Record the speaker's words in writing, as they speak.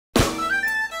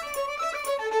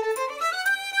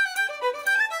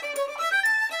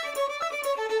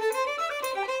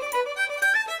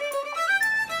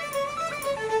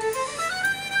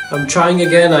I'm trying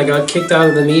again. I got kicked out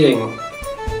of the meeting.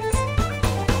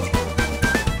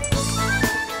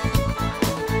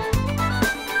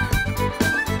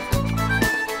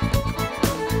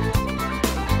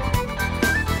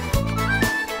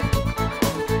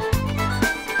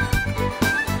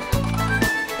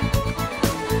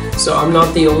 So I'm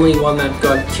not the only one that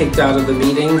got kicked out of the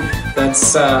meeting.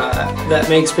 That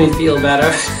makes me feel better.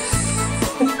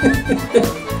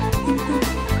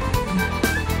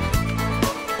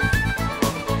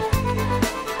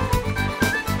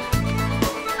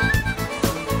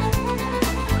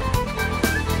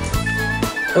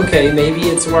 Okay, maybe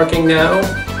it's working now.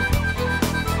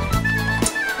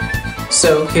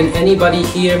 So can anybody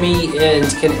hear me and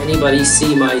can anybody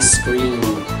see my screen?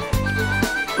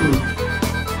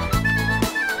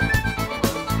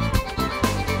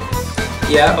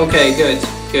 Yeah, okay, good.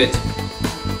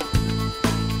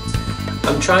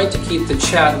 I'm trying to keep the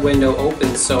chat window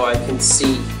open so I can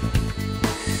see.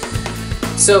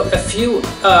 So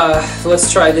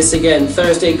let's try this again.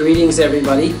 Thursday greetings,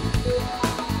 everybody.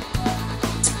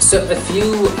 So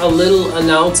a little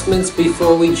announcements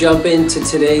before we jump into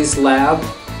today's lab.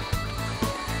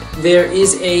 There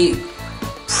is a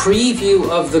preview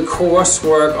of the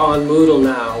coursework on Moodle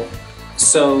now.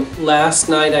 So last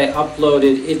night I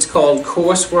uploaded, it's called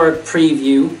Coursework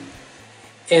Preview,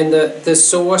 and the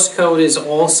source code is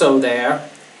also there,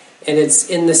 and it's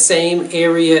in the same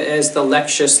area as the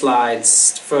lecture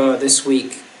slides for this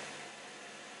week.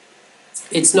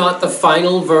 It's not the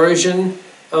final version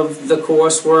of the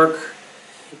coursework,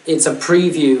 it's a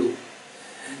preview.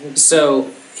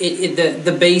 So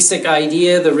the basic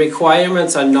idea, the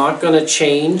requirements are not going to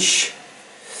change.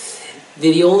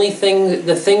 The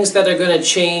things that are going to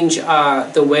change are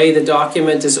the way the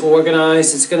document is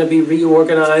organized. It's going to be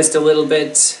reorganized a little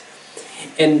bit.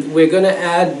 And we're going to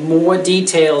add more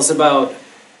details about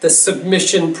the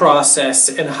submission process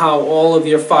and how all of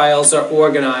your files are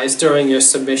organized during your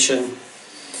submission.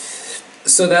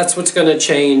 So that's what's going to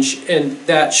change, and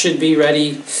that should be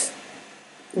ready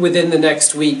within the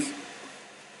next week.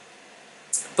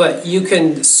 But you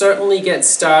can certainly get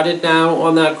started now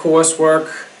on that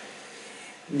coursework.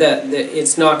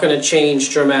 It's not going to change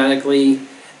dramatically.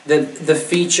 The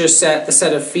feature set, the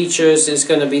set of features is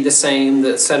going to be the same.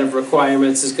 The set of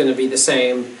requirements is going to be the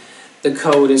same. The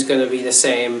code is going to be the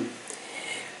same.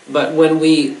 But when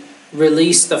we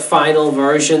release the final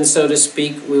version, so to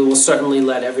speak, we will certainly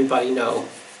let everybody know.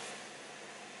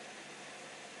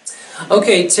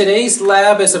 Okay, today's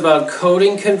lab is about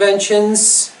coding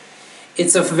conventions.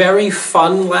 It's a very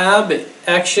fun lab,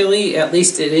 actually, at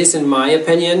least it is in my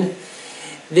opinion.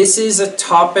 This is a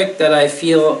topic that I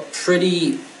feel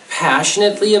pretty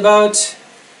passionately about,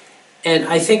 and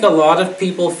I think a lot of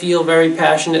people feel very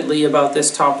passionately about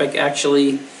this topic.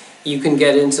 Actually, you can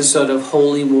get into sort of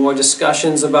holy war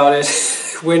discussions about it.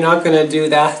 We're not going to do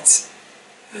that.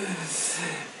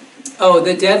 Oh,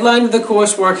 the deadline of the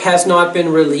coursework has not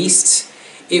been released.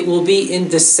 It will be in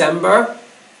December.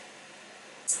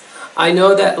 I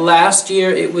know that last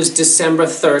year it was December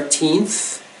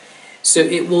 13th. So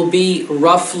it will be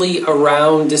roughly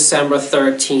around December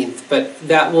 13th, but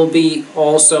that will be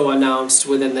also announced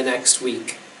within the next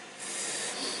week.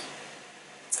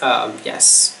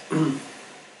 Yes.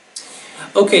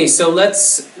 Okay, so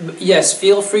yes,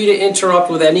 feel free to interrupt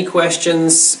with any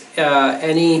questions,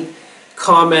 any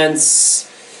comments,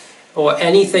 or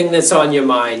anything that's on your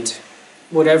mind.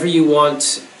 Whatever you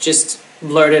want, just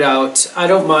blurt it out. I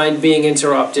don't mind being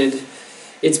interrupted.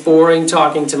 It's boring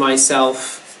talking to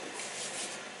myself.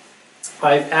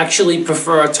 I actually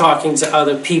prefer talking to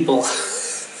other people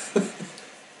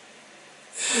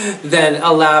than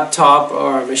a laptop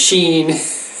or a machine.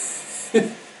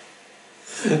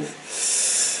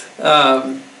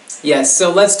 Yes,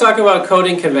 so let's talk about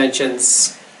coding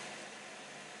conventions.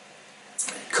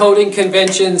 Coding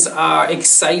conventions are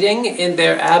exciting and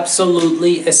they're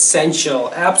absolutely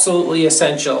essential. Absolutely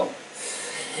essential.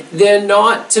 They're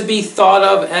not to be thought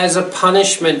of as a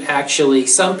punishment, actually.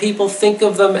 Some people think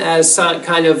of them as some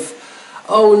kind of,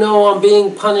 oh no, I'm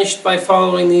being punished by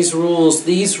following these rules.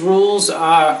 These rules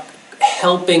are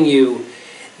helping you.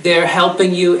 They're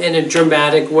helping you in a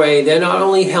dramatic way. They're not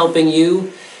only helping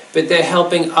you, but they're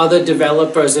helping other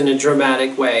developers in a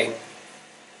dramatic way.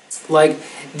 Like,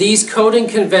 these coding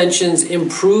conventions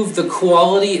improve the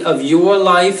quality of your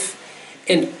life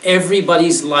and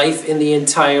everybody's life in the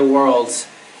entire world.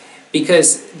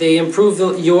 Because they improve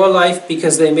your life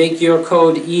because they make your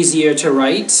code easier to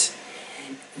write.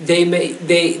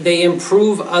 They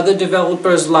improve other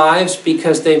developers' lives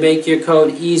because they make your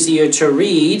code easier to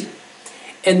read.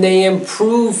 And they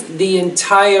improve the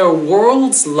entire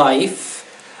world's life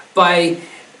by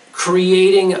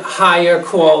creating higher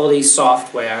quality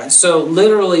software. So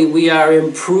literally we are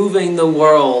improving the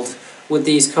world with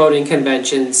these coding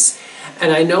conventions.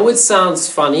 And I know it sounds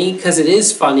funny, because it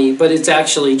is funny, but it's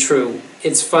actually true.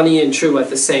 It's funny and true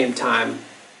at the same time.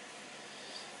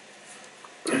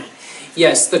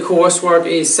 Yes, the coursework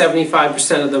is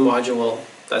 75% of the module.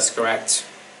 That's correct.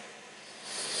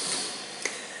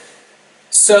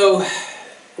 So,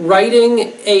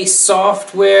 writing a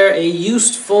software, a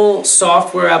useful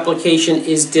software application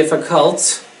is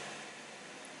difficult.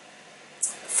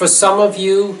 For some of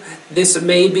you, this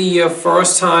may be your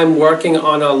first time working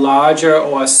on a larger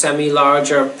or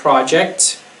semi-larger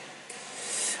project,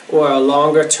 or a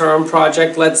longer term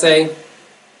project, let's say.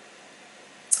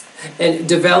 And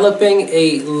developing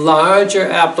a larger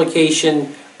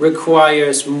application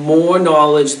requires more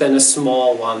knowledge than a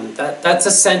small one. That's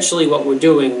essentially what we're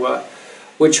doing.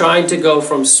 We're trying to go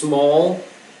from small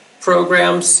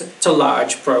programs to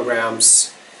large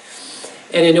programs.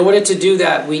 And in order to do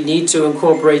that, we need to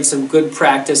incorporate some good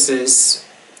practices.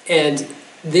 And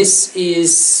this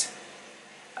is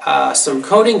some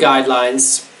coding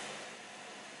guidelines.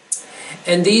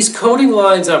 And these coding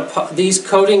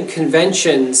coding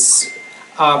conventions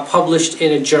are published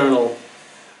in a journal,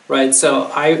 right?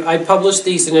 So I published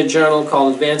these in a journal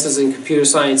called Advances in Computer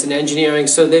Science and Engineering.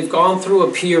 So they've gone through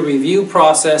a peer review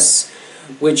process,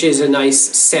 which is a nice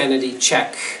sanity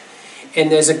check.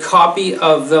 And there's a copy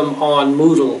of them on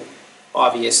Moodle,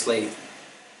 obviously.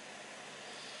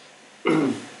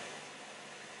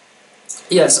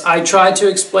 Yes, I tried to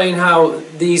explain how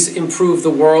these improve the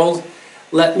world.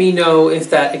 Let me know if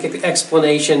that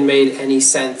explanation made any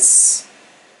sense.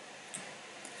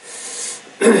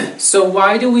 So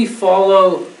why do we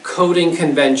follow coding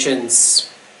conventions?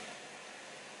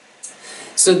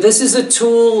 So this is a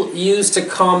tool used to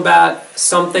combat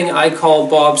something I call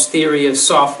Bob's theory of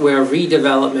software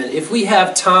redevelopment. If we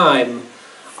have time,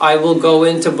 I will go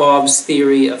into Bob's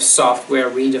theory of software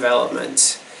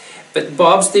redevelopment. But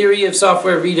Bob's theory of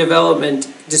software redevelopment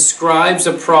describes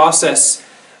a process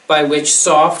by which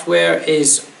software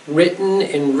is written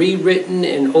and rewritten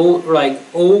and over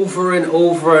and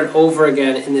over and over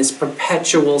again in this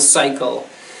perpetual cycle.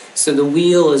 So the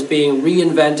wheel is being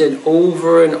reinvented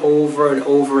over and over and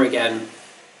over again.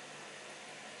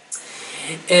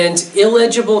 And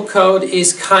illegible code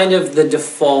is kind of the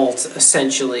default,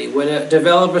 essentially. When a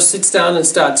developer sits down and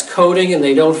starts coding and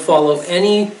they don't follow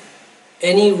any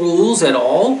rules at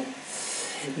all,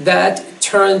 that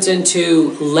turns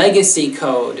into legacy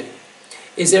code.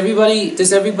 Does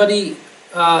everybody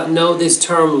know this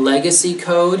term legacy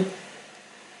code?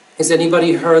 Has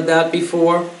anybody heard that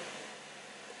before?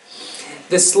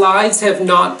 The slides have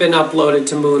not been uploaded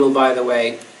to Moodle, by the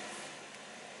way.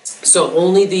 So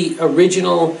only the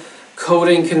original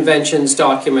coding conventions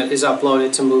document is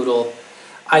uploaded to Moodle.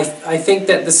 I think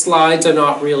that the slides are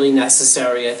not really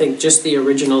necessary. I think just the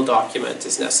original document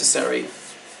is necessary.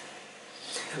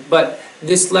 But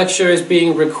this lecture is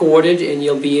being recorded and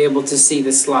you'll be able to see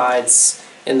the slides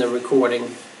in the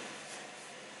recording.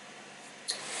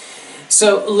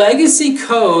 So legacy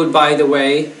code, by the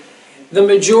way, the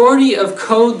majority of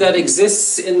code that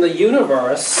exists in the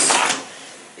universe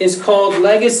is called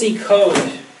legacy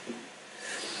code.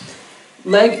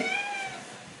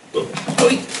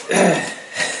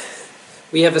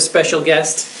 We have a special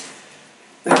guest.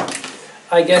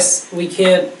 I guess we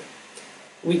can't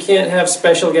have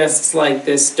special guests like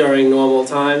this during normal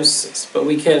times, but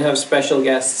we can have special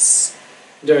guests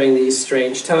during these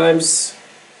strange times.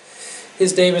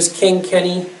 His name is King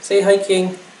Kenny. Say hi,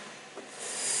 King.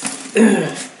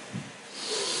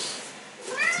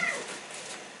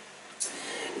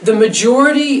 The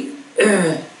majority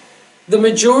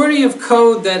of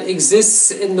code that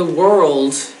exists in the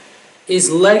world is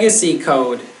legacy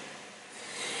code.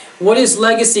 What is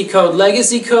legacy code?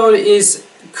 Legacy code is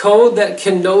code that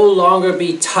can no longer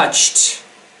be touched.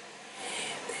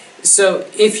 So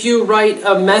if you write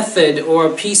a method or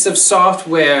a piece of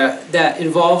software that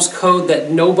involves code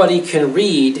that nobody can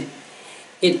read,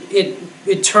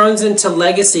 it turns into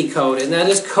legacy code, and that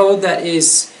is code that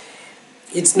it's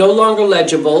no longer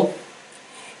legible,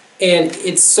 and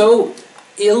it's so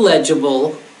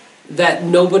illegible that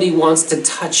nobody wants to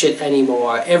touch it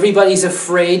anymore. Everybody's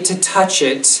afraid to touch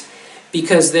it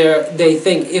because they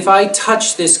think, if I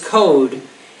touch this code,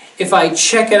 if I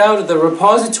check it out of the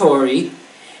repository,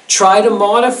 try to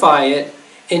modify it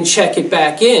and check it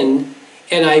back in,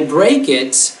 and I break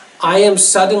it, I am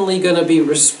suddenly going to be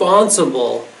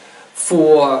responsible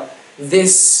for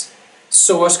this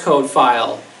source code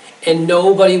file. And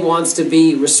nobody wants to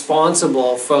be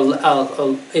responsible for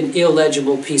an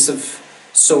illegible piece of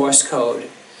source code.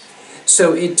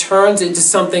 So it turns into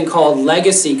something called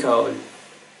legacy code,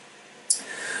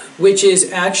 which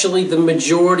is actually the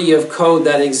majority of code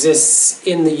that exists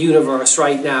in the universe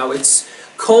right now. It's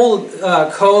code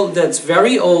that's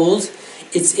very old,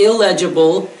 it's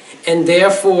illegible, and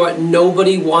therefore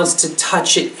nobody wants to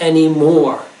touch it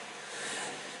anymore.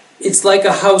 It's like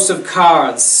a house of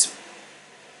cards.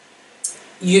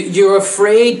 You're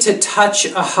afraid to touch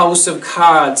a house of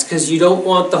cards because you don't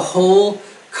want the whole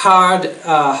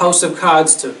house of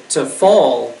cards to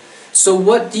fall. So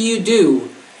what do?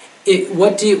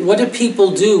 What do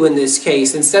people do in this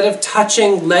case? Instead of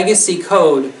touching legacy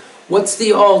code, what's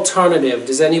the alternative?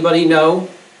 Does anybody know?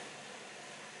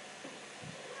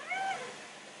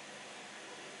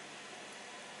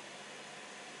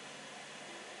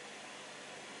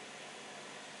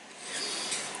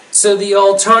 So the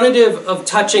alternative of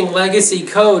touching legacy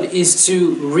code is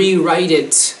to rewrite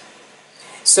it.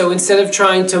 So instead of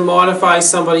trying to modify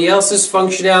somebody else's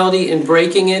functionality and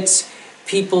breaking it,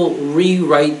 people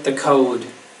rewrite the code,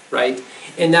 right?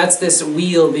 And that's this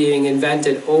wheel being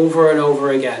invented over and over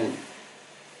again.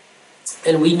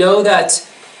 And we know that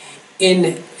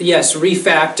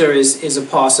refactor is a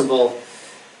possible,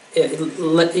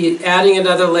 adding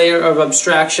another layer of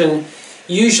abstraction.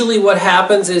 Usually what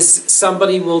happens is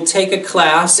somebody will take a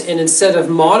class and instead of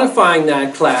modifying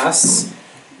that class,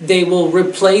 they will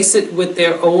replace it with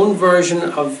their own version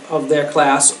of their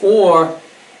class or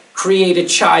create a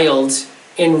child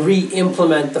and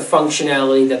re-implement the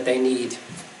functionality that they need.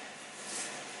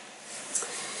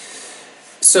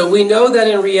 So we know that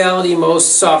in reality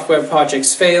most software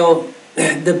projects fail.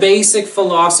 The basic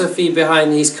philosophy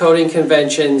behind these coding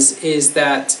conventions is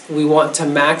that we want to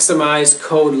maximize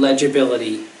code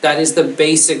legibility. That is the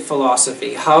basic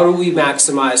philosophy. How do we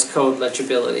maximize code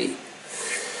legibility?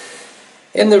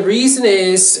 And the reason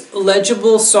is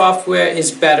legible software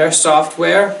is better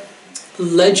software.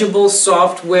 Legible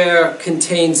software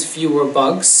contains fewer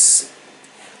bugs.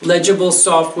 Legible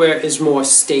software is more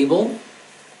stable.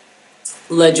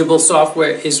 Legible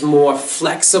software is more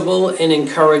flexible and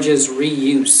encourages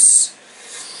reuse.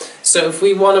 So if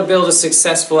we want to build a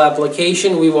successful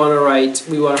application, we want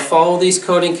to follow these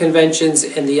coding conventions,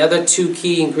 and the other two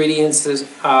key ingredients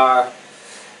are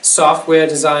software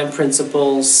design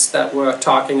principles that we're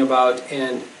talking about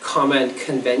and comment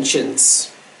conventions.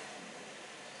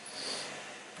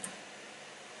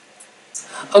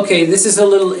 Okay, this is a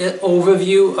little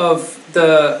overview of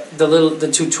the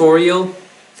tutorial.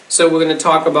 So we're going to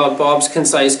talk about Bob's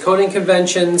Concise coding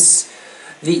conventions,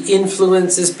 the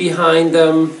influences behind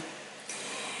them,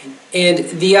 and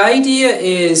the idea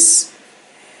is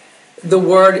the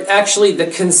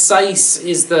concise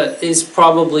is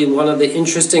probably one of the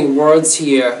interesting words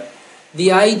here.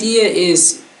 The idea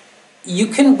is you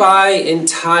can buy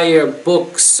entire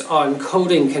books on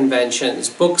coding conventions,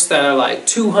 books that are like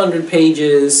 200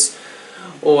 pages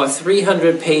or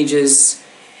 300 pages,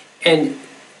 and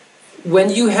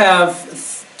when you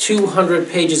have 200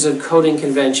 pages of coding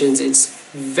conventions, it's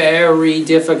very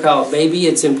difficult. Maybe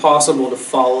it's impossible to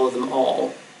follow them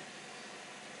all.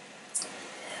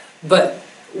 But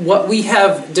what we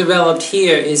have developed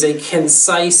here is a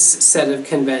concise set of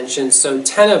conventions, so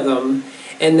 10 of them,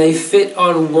 and they fit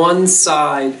on one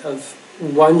side of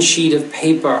one sheet of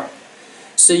paper.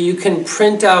 So you can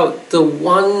print out the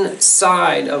one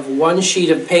side of one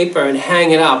sheet of paper and hang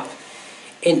it up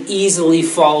and easily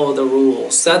follow the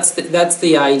rules. That's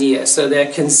the idea. So they're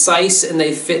concise and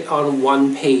they fit on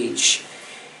one page,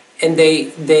 and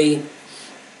they're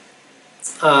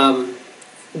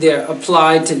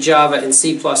applied to Java and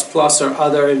C++ or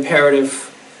other imperative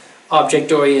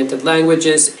object-oriented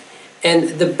languages,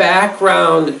 and the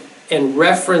background and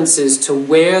references to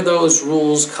where those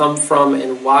rules come from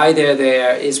and why they're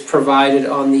there is provided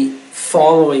on the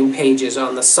following pages,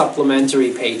 on the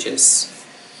supplementary pages.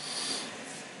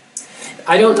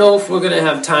 I don't know if we're going to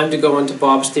have time to go into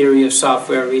Bob's theory of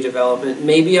software redevelopment.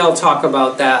 Maybe I'll talk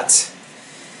about that.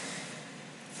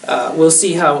 We'll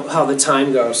see how the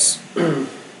time goes.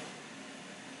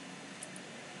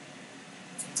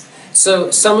 So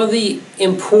some of the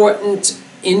important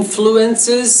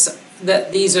influences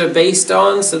that these are based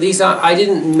on, so I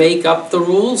didn't make up the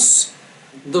rules.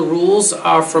 The rules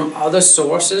are from other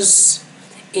sources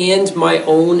and my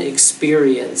own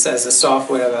experience as a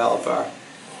software developer.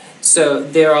 So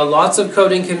there are lots of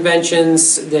coding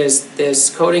conventions.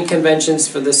 There's coding conventions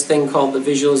for this thing called the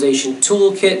Visualization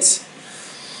Toolkit,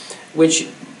 which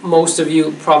most of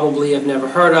you probably have never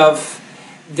heard of.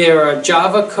 There are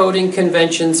Java coding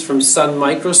conventions from Sun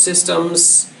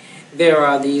Microsystems. There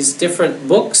are these different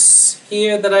books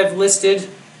here that I've listed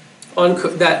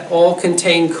that all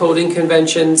contain coding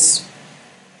conventions.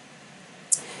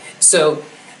 So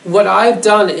what I've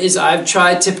done is I've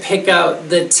tried to pick out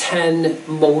the 10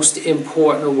 most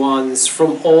important ones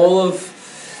from all of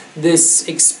this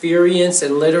experience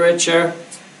in literature.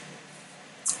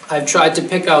 I've tried to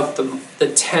pick out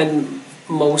the 10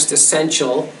 most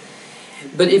essential.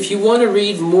 But if you want to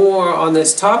read more on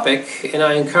this topic, and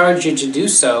I encourage you to do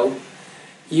so,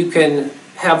 you can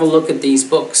have a look at these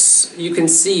books. You can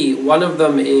see one of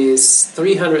them is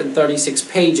 336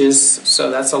 pages,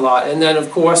 so that's a lot. And then of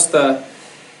course the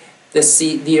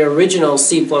original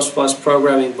C++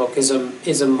 programming book is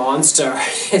a monster.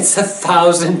 It's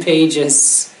 1,000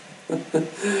 pages.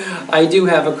 I do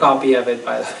have a copy of it,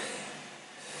 by the way.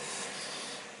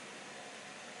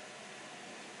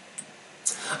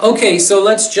 Okay, so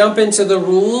let's jump into the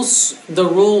rules.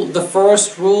 The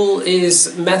first rule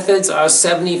is methods are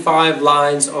 75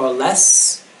 lines or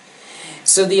less.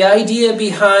 So the idea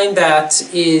behind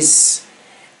that is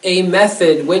a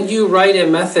method, when you write a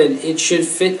method, it should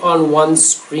fit on one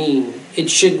screen.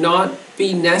 It should not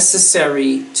be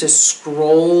necessary to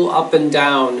scroll up and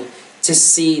down to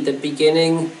see the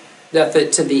beginning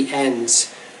method to the end.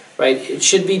 Right? It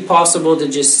should be possible to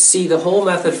just see the whole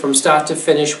method from start to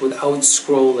finish without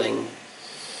scrolling.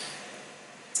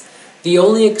 The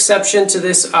only exception to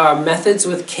this are methods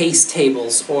with case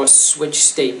tables or switch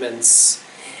statements.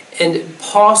 And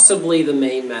possibly the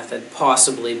main method,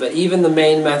 possibly, but even the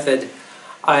main method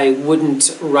I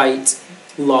wouldn't write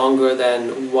longer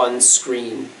than one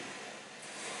screen.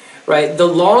 Right? The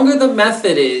longer the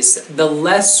method is, the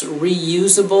less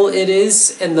reusable it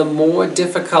is and the more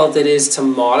difficult it is to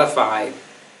modify.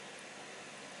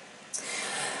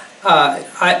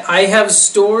 I have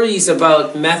stories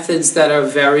about methods that are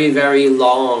very, very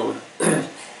long.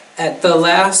 At the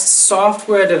last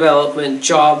software development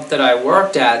job that I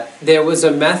worked at, there was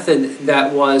a method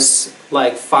that was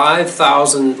like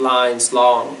 5,000 lines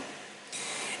long.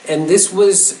 And this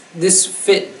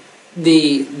fit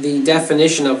the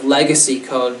definition of legacy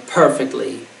code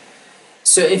perfectly.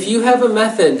 So if you have a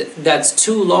method that's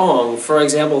too long, for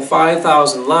example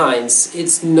 5,000 lines,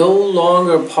 it's no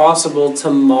longer possible to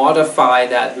modify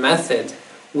that method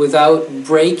without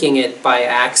breaking it by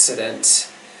accident.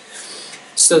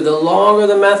 So the longer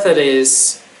the method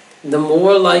is, the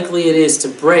more likely it is to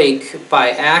break by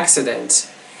accident.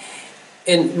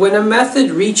 And when a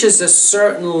method reaches a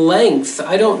certain length,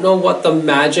 I don't know what the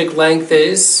magic length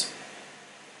is,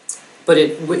 but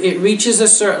it reaches a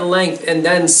certain length and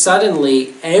then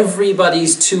suddenly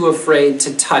everybody's too afraid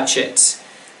to touch it.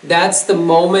 That's the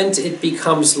moment it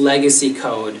becomes legacy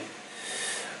code,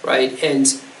 right?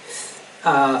 And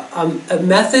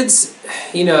methods,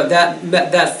 you know,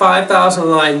 that 5,000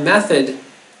 line method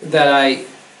that I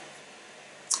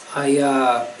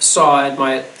saw at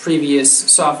my previous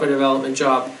software development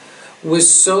job was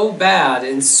so bad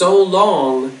and so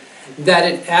long that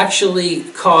it actually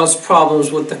caused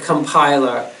problems with the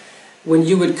compiler. When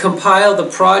you would compile the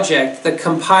project, the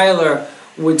compiler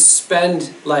would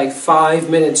spend like 5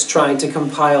 minutes trying to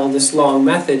compile this long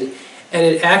method, and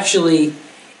it actually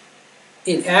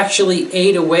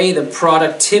ate away the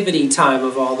productivity time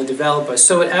of all the developers.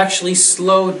 So it actually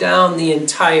slowed down the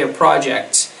entire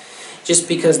project just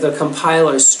because the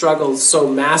compiler struggled so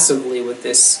massively with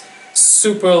this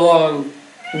super long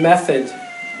method.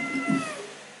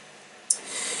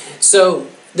 So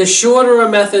the shorter a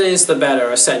method is, the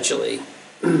better, essentially.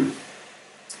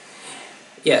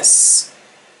 Yes.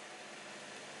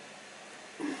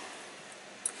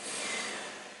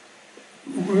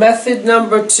 Method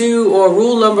number 2, or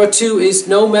rule number 2, is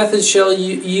no method shall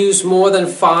use more than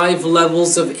 5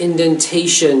 levels of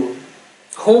indentation.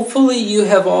 Hopefully you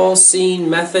have all seen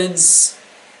methods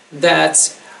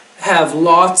that have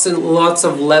lots and lots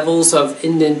of levels of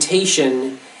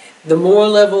indentation. The more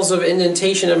levels of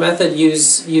indentation a method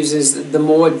uses, the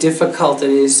more difficult it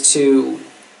is to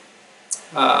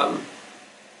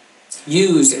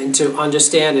use and to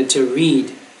understand and to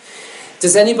read.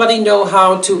 Does anybody know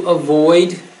how to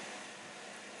avoid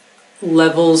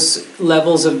levels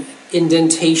of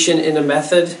indentation in a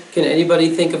method? Can anybody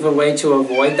think of a way to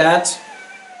avoid that?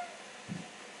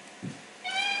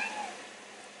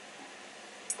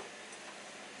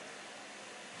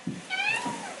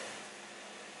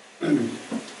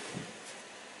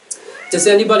 Does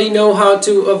anybody know how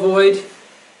to avoid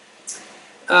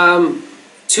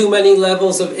too many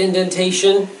levels of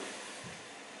indentation?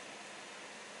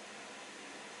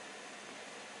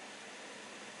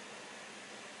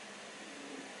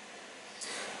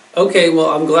 Okay, well,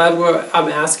 I'm glad I'm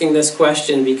asking this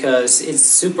question because it's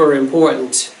super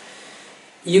important.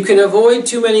 You can avoid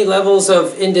too many levels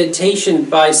of indentation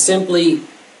by simply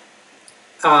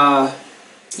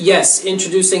Yes,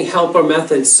 introducing helper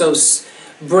methods. So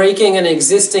breaking an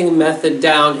existing method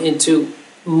down into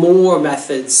more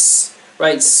methods,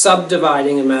 right?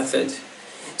 Subdividing a method.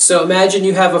 So imagine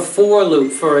you have a for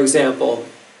loop, for example.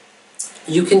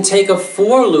 You can take a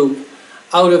for loop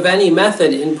out of any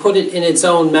method and put it in its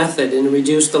own method and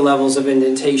reduce the levels of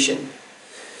indentation.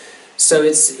 So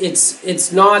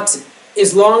it's not,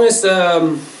 as long as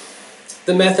the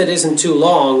method isn't too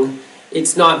long,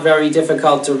 it's not very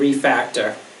difficult to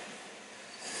refactor.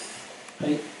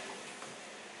 Right?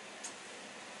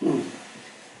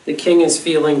 The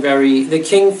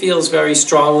king feels very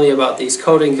strongly about these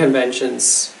coding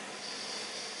conventions.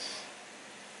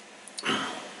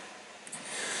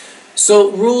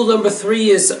 So rule number 3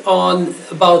 is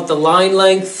about the line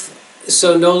length.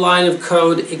 So no line of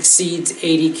code exceeds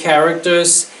 80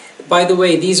 characters. By the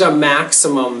way, these are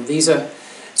maximum.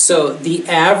 So the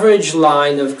average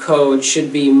line of code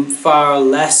should be far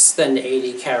less than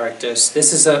 80 characters.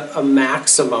 This is a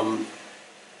maximum.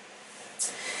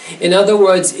 In other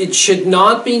words, it should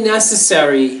not be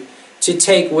necessary to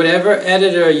take whatever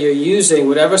editor you're using,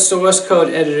 whatever source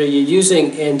code editor you're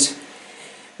using, and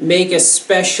make a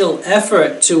special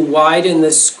effort to widen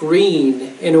the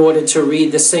screen in order to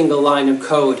read the single line of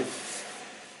code.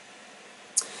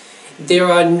 There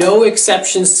are no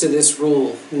exceptions to this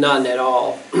rule, none at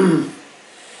all.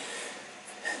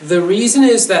 The reason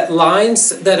is that lines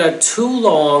that are too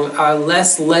long are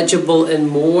less legible and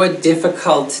more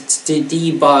difficult to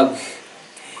debug.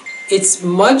 It's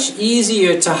much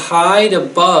easier to hide a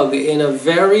bug in a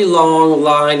very long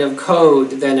line of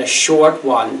code than a short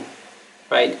one.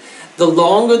 Right? The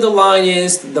longer the line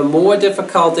is, the more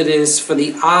difficult it is for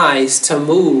the eyes to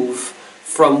move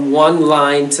from one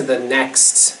line to the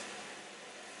next.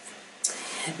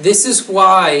 This is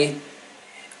why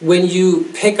when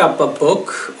you pick up a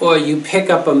book or you pick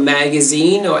up a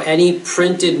magazine or any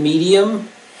printed medium,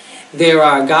 there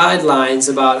are guidelines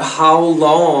about how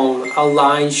long a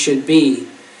line should be.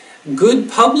 Good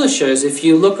publishers, if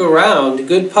you look around,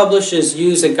 good publishers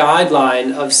use a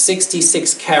guideline of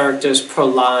 66 characters per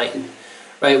line.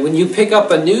 Right? When you pick up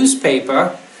a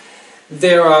newspaper,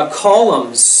 there are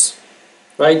columns,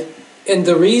 right? And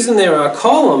the reason there are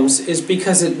columns is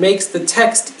because it makes the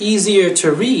text easier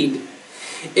to read.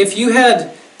 If you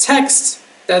had text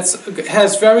that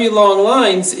has very long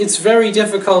lines, it's very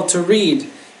difficult to read.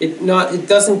 It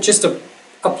doesn't just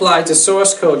apply to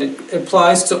source code, it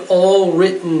applies to all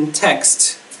written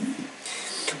text.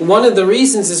 One of the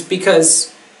reasons is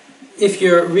because if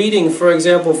you're reading, for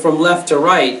example, from left to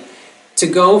right, to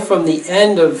go from the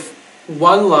end of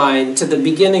one line to the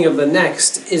beginning of the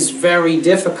next is very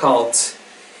difficult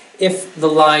if the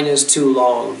line is too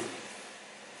long.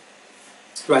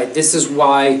 Right, this is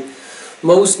why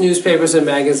most newspapers and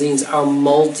magazines are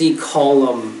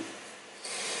multi-column.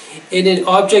 In an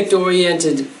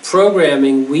object-oriented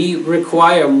programming, we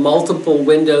require multiple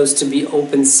windows to be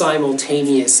open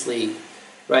simultaneously,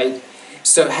 right?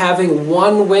 So having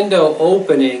one window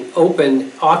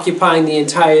open, occupying the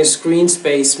entire screen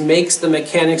space makes the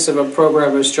mechanics of a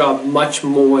programmer's job much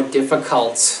more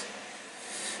difficult,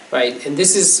 right? And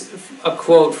this is a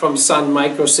quote from Sun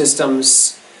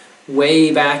Microsystems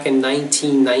way back in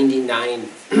 1999.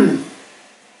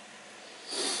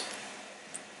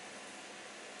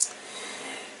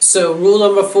 So rule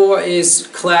number 4 is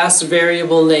class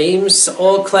variable names.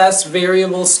 All class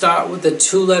variables start with the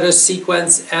 2-letter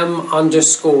sequence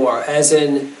M_, as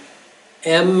in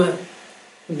M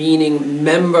meaning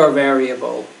member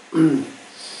variable.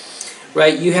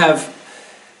 Right? You have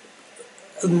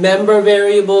member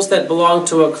variables that belong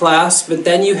to a class, but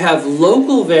then you have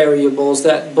local variables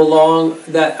that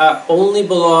only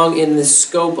belong in the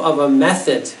scope of a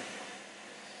method.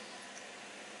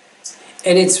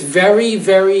 And it's very,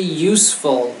 very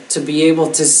useful to be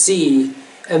able to see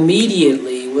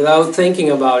immediately, without thinking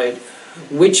about it,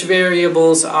 which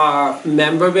variables are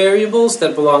member variables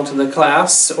that belong to the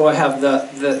class or have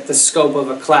the scope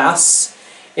of a class,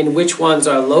 and which ones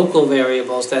are local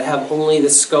variables that have only the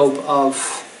scope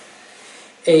of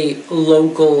a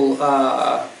local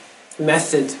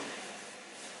method.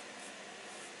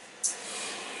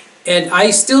 And I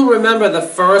still remember the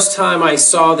first time I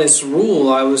saw this rule,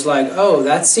 I was like, oh,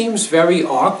 that seems very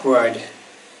awkward,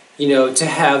 you know, to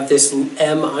have this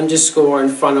M_ in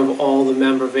front of all the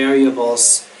member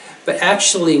variables. But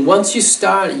actually, once you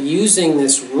start using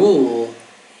this rule,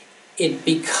 it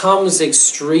becomes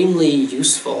extremely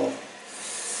useful.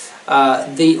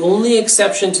 The only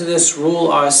exception to this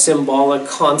rule are symbolic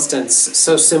constants.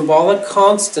 So symbolic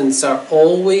constants are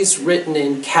always written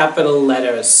in capital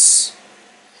letters.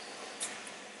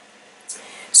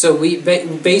 So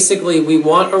basically we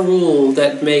want a rule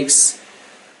that makes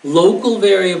local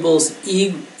variables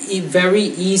very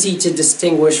easy to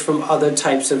distinguish from other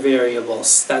types of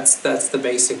variables. That's the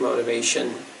basic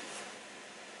motivation.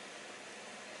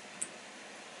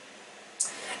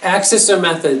 ACSE or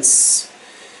methods.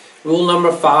 Rule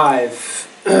number 5.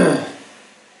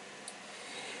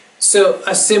 So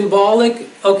a symbolic,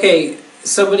 okay,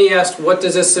 somebody asked, what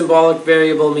does a symbolic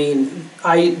variable mean?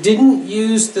 I didn't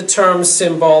use the term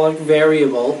symbolic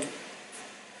variable.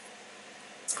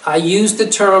 I used the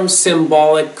term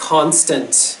symbolic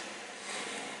constant.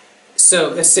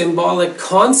 So a symbolic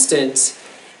constant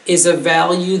is a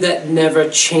value that never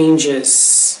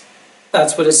changes.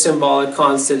 That's what a symbolic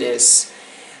constant is.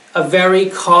 A very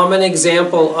common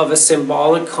example of a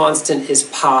symbolic constant is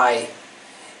pi.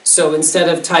 So instead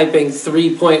of typing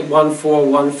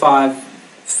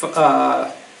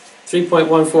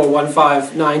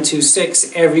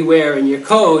 3.1415926 everywhere in your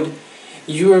code,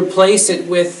 you replace it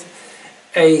with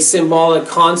a symbolic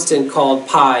constant called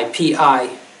pi, pi.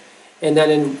 And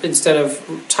then instead of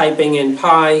typing in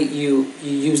pi, you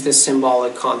use this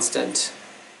symbolic constant.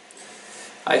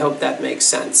 I hope that makes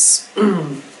sense.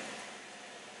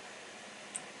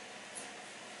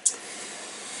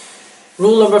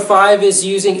 Rule number 5 is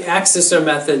using accessor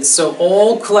methods. So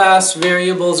all class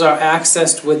variables are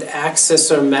accessed with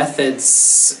accessor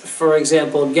methods. For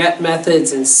example, get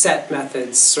methods and set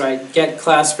methods, right? Get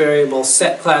class variable,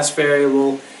 set class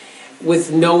variable,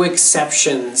 with no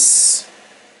exceptions.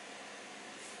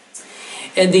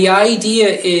 And the idea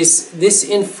is this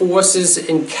enforces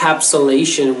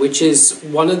encapsulation, which is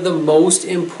one of the most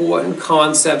important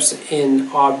concepts in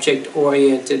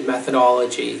object-oriented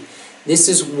methodology. This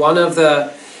is one of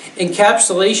the,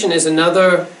 encapsulation is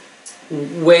another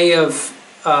way of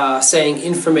saying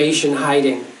information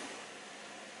hiding.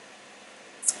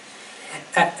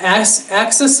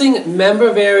 Accessing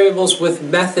member variables with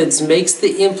methods makes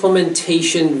the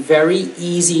implementation very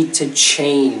easy to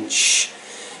change.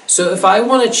 So if I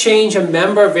want to change a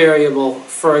member variable,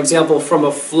 for example, from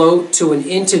a float to an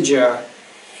integer,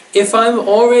 if I'm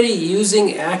already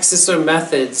using accessor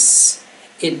methods,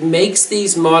 it makes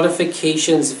these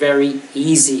modifications very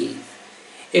easy.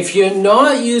 If you're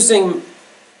not using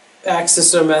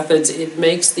accessor methods, it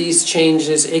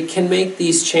can make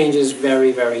these changes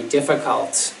very, very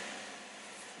difficult.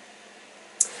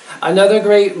 Another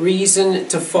great reason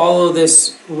to follow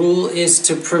this rule is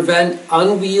to prevent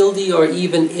unwieldy or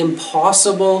even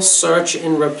impossible search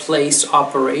and replace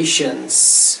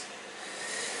operations.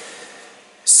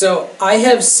 So I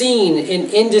have seen in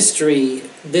industry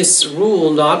this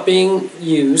rule not being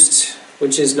used,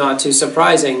 which is not too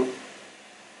surprising.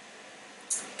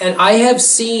 And I have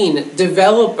seen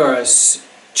developers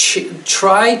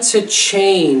try to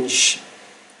change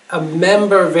a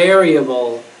member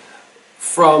variable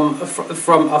from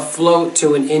a float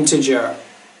to an integer.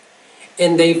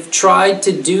 And they've tried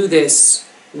to do this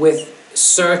with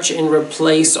search and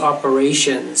replace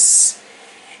operations.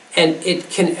 And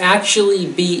it can actually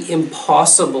be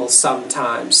impossible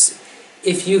sometimes.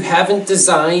 If you haven't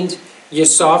designed your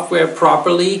software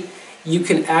properly, you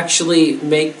can actually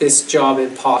make this job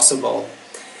impossible,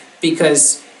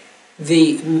 because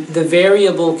the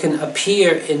variable can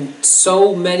appear in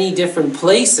so many different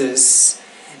places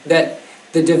that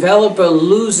the developer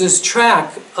loses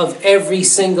track of every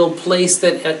single place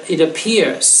that it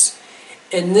appears.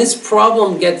 And this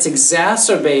problem gets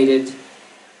exacerbated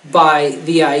by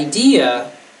the idea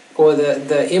or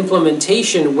the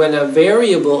implementation when a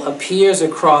variable appears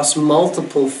across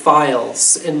multiple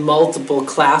files in multiple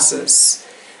classes.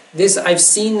 I've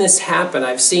seen this happen.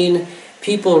 I've seen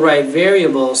people write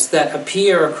variables that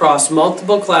appear across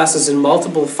multiple classes in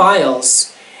multiple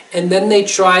files, and then they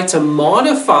try to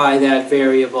modify that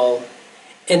variable,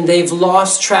 and they've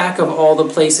lost track of all the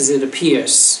places it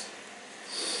appears.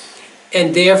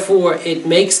 And therefore, it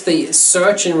makes the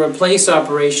search and replace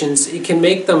operations, it can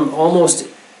make them almost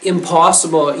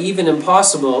impossible, or even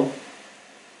impossible.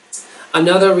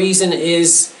 Another reason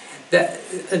is that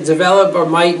a developer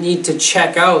might need to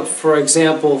check out, for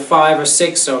example, 5 or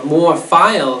 6 or more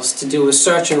files to do a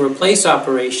search and replace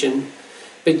operation.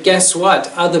 But guess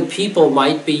what? Other people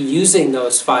might be using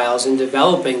those files and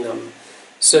developing them.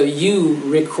 So you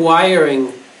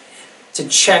requiring to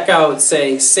check out,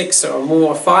 say, 6 or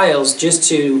more files just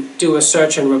to do a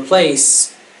search and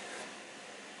replace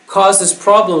causes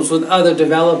problems with other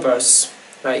developers,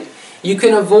 right? You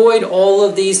can avoid all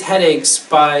of these headaches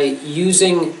by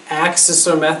using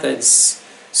accessor methods.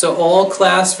 So all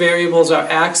class variables are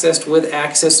accessed with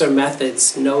accessor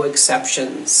methods, no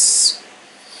exceptions.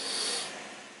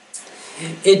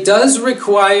 It does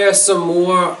require some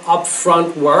more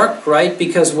upfront work, right?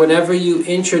 Because whenever you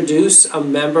introduce a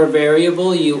member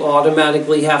variable, you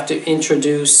automatically have to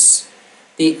introduce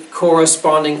the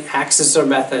corresponding accessor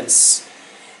methods.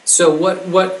 So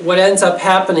what ends up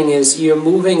happening is you're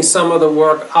moving some of the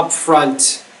work up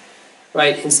front,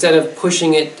 right? Instead of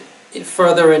pushing it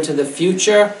further into the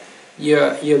future,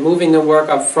 you're moving the work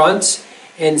up front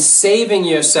and saving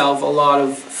yourself a lot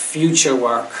of future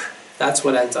work. That's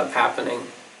what ends up happening.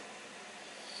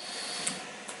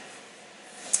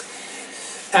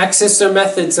 Accessor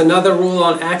methods, another rule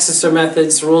on accessor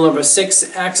methods, rule number 6,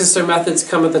 accessor methods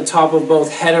come at the top of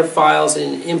both header files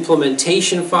and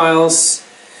implementation files.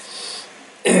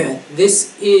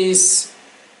 This is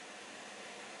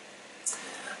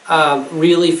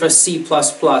really for C++,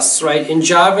 right? In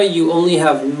Java, you only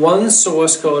have one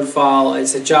source code file,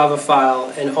 it's a Java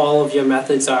file, and all of your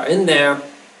methods are in there.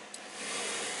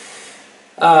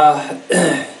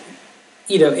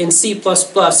 In C++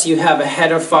 you have a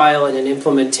header file and an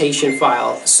implementation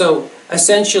file. So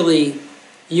essentially,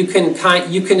 you can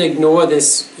ignore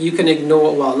this.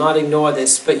 Well, not ignore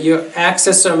this, but your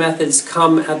accessor methods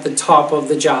come at the top of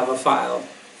the Java file,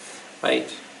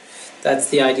 right? That's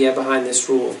the idea behind this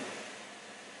rule.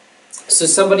 So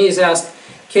somebody has asked,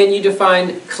 can you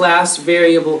define class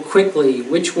variable quickly?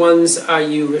 Which ones are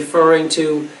you referring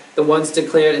to? The ones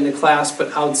declared in the class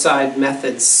but outside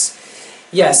methods.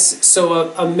 Yes,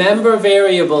 so a member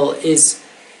variable is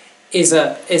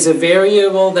a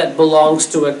variable that belongs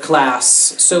to a class.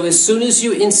 So as soon as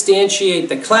you instantiate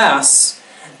the class,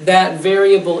 that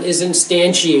variable is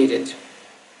instantiated.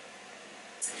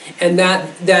 And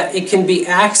that it can be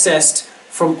accessed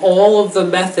from all of the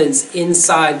methods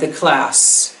inside the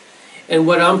class. And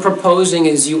what I'm proposing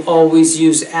is you always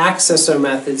use accessor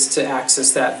methods to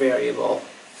access that variable.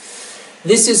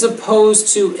 This is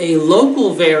opposed to a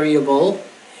local variable.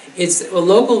 A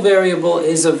local variable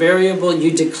is a variable you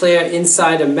declare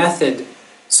inside a method.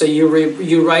 So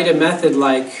you write a method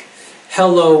like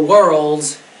hello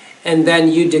world, and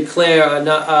then you declare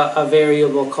a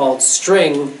variable called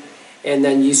string, and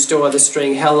then you store the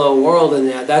string hello world in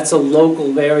there. That's a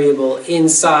local variable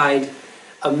inside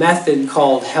a method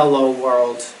called hello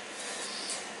world.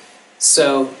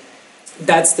 So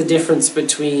that's the difference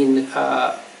between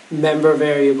member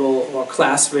variable or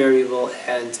class variable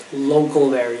and local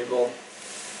variable.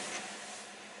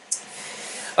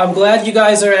 I'm glad you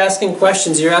guys are asking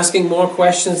questions. You're asking more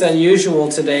questions than usual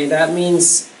today. That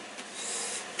means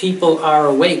people are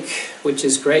awake, which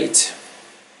is great.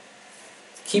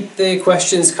 Keep the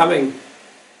questions coming.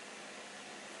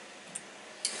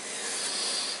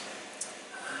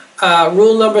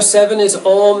 Rule number 7 is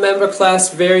all member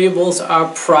class variables are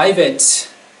private,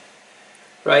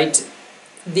 right?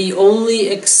 The only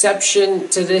exception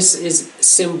to this is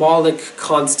symbolic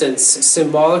constants.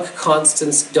 Symbolic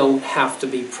constants don't have to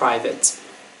be private.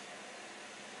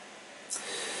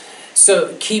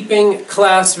 So keeping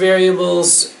class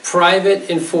variables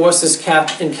private enforces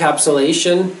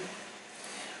encapsulation,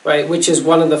 right, which is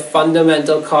one of the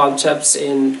fundamental concepts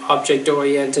in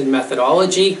object-oriented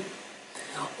methodology.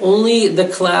 Only the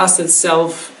class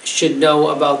itself should know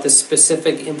about the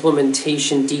specific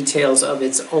implementation details of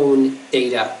its own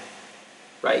data,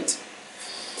 right?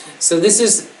 So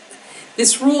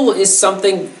this rule is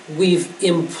something we've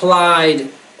implied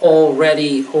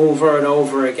already over and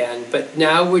over again, but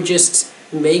now we're just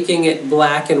making it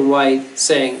black and white,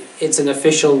 saying it's an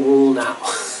official rule now.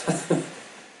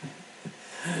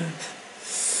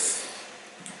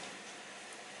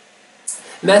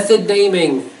 Method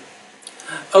naming.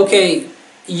 Okay,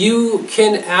 you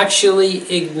can actually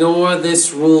ignore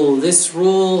this rule. This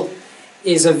rule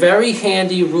is a very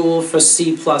handy rule for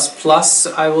C++.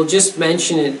 I will just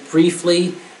mention it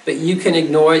briefly, but you can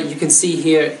ignore it. You can see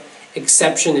here,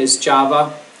 exception is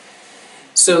Java.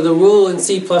 So the rule in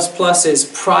C++ is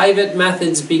private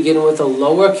methods begin with a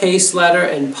lowercase letter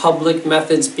and public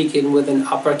methods begin with an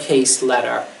uppercase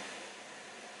letter.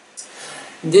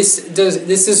 This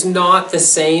is not the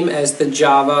same as the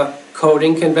Java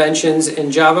coding conventions. In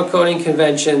Java coding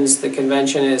conventions, the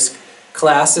convention is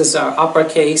classes are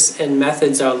uppercase and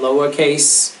methods are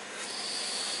lowercase.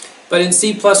 But in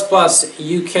C++,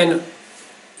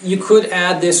 you could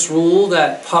add this rule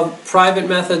that private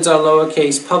methods are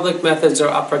lowercase, public methods are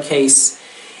uppercase,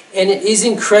 and it is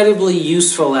incredibly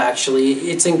useful actually.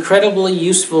 It's incredibly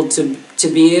useful to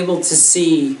be able to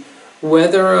see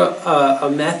whether a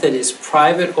method is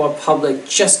private or public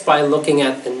just by looking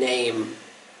at the name,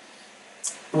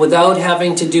 without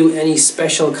having to do any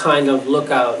special kind of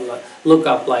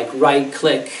lookup like right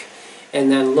click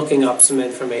and then looking up some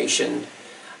information.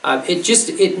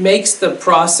 It makes the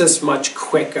process much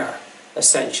quicker,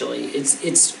 essentially.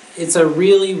 It's a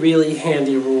really, really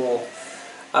handy rule.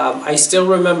 I still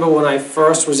remember when I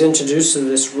first was introduced to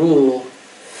this rule.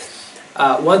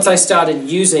 Once I started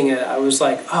using it, I was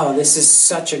like, oh, this is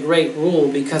such a great rule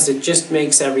because it just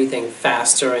makes everything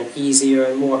faster and easier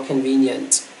and more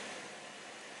convenient.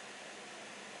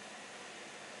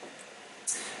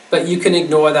 But you can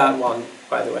ignore that one,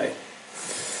 by the way.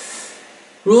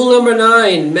 Rule number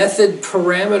 9, method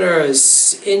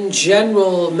parameters. In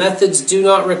general, methods do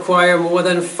not require more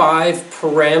than 5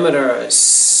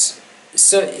 parameters.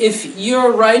 So if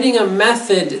you're writing a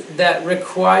method that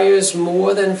requires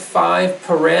more than 5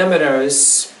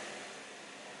 parameters,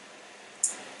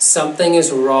 something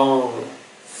is wrong.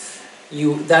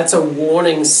 That's a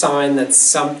warning sign that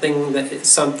something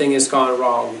has gone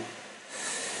wrong.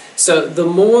 So the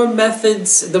more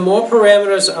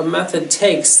parameters a method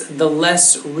takes, the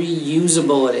less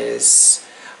reusable it is.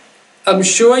 I'm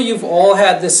sure you've all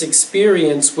had this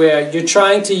experience where you're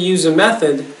trying to use a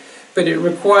method, but it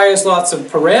requires lots of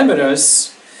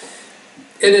parameters,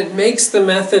 and it makes the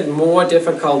method more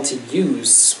difficult to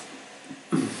use.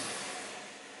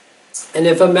 And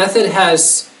if a method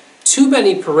has too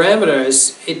many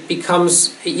parameters, it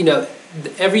becomes,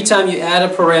 every time you add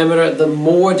a parameter, the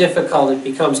more difficult it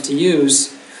becomes to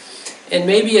use. And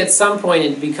maybe at some point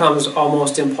it becomes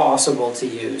almost impossible to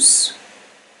use.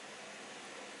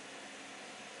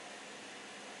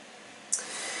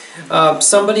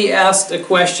 Somebody asked a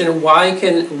question, why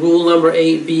can rule number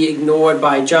 8 be ignored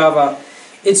by Java?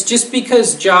 It's just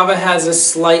because Java has a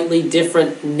slightly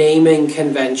different naming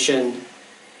convention.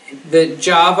 The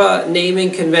Java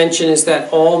naming convention is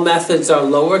that all methods are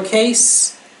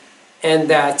lowercase and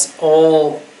that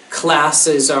all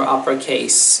classes are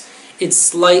uppercase. It's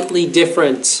slightly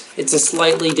different. It's a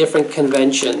slightly different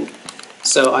convention.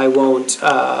 So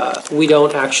we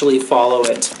don't actually follow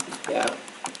it. Yeah.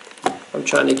 I'm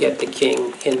trying to get the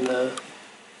king in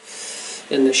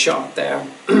the shot there.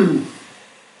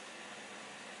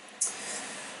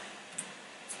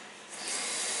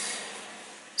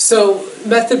 So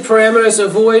method parameters,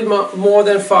 avoid more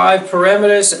than 5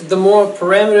 parameters. The more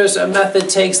parameters a method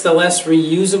takes, the less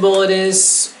reusable it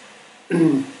is.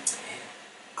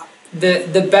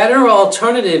 The better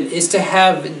alternative is to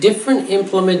have different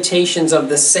implementations of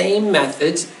the same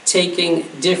method taking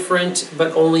different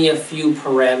but only a few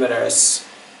parameters.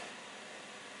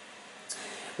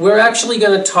 We're actually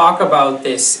going to talk about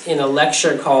this in a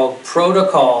lecture called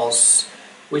Protocols,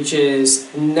 which is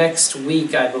next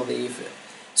week, I believe.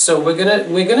 So we're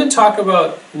gonna talk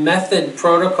about method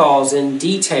protocols in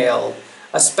detail,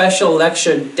 a special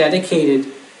lecture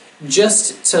dedicated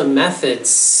just to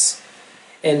methods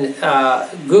and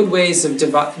good ways of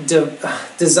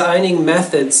designing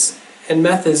methods and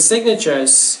method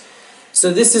signatures.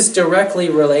 So this is directly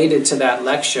related to that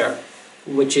lecture,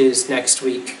 which is next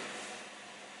week.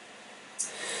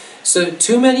 So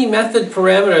too many method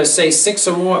parameters, say 6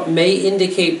 or more, may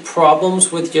indicate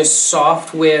problems with your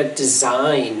software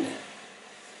design.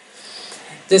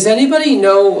 Does anybody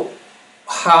know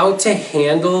how to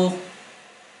handle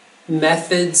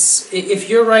methods? If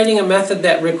you're writing a method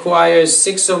that requires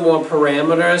 6 or more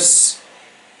parameters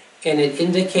and it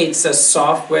indicates a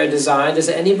software design, does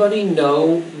anybody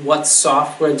know what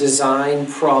software design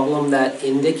problem that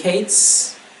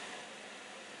indicates?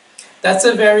 That's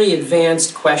a very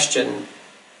advanced question.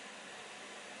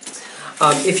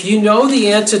 If you know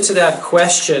the answer to that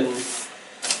question,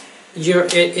 your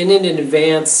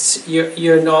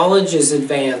knowledge is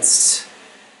advanced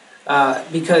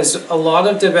because a lot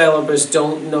of developers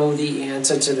don't know the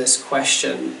answer to this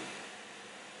question.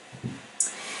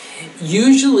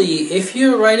 Usually, if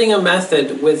you're writing a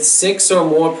method with 6 or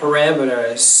more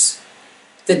parameters,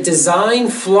 the design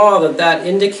flaw that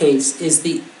indicates is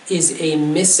a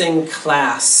missing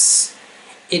class.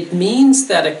 It means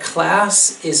that a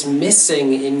class is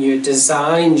missing in your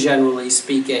design, generally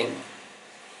speaking.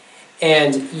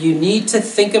 And you need to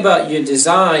think about your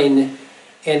design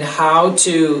and how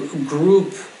to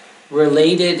group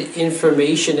related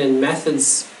information and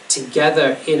methods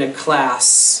together in a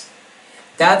class.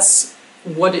 That's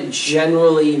what it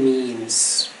generally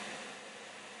means.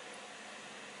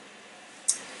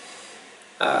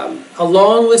 A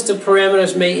long list of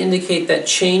parameters may indicate that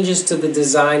changes to the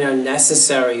design are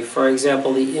necessary. For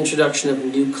example, the introduction of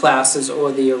new classes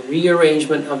or the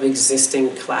rearrangement of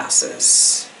existing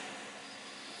classes.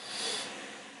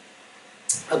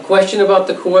 A question about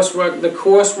the coursework. The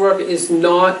coursework is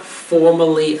not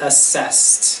formally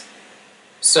assessed.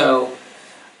 So,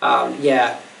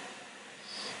 yeah,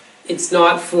 it's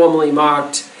not formally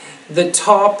marked. The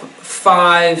top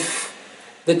 5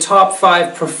 The top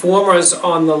 5 performers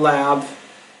on the lab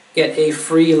get a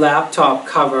free laptop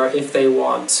cover if they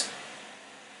want.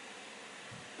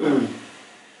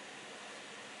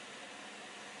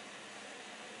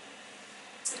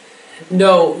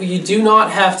 No, you do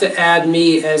not have to add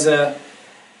me as a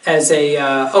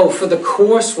oh, for the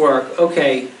coursework.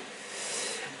 Okay.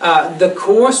 The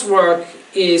coursework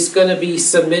is going to be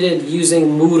submitted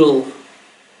using Moodle.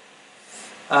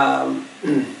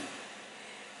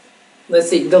 Let's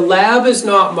see, the lab is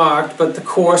not marked, but the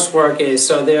coursework is.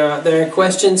 So there are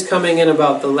questions coming in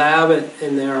about the lab,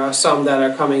 and there are some that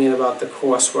are coming in about the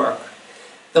coursework.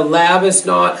 The lab is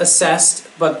not assessed,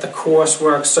 but the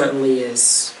coursework certainly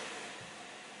is.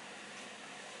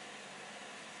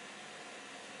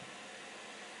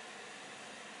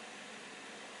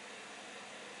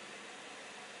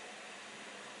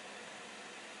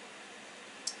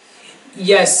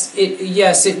 Yes,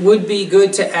 it would be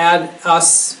good to add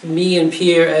me and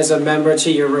Pierre as a member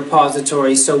to your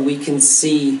repository so we can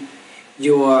see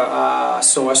your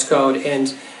source code,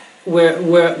 and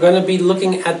we're going to be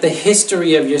looking at the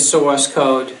history of your source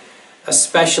code,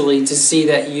 especially to see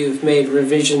that you've made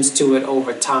revisions to it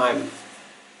over time.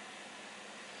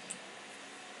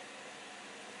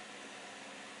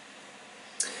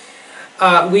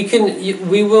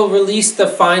 We will release the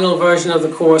final version of the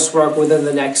coursework within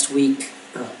the next week.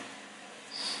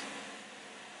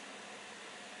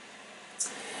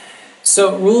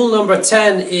 So rule number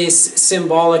 10 is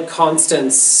symbolic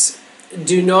constants.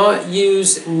 Do not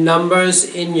use numbers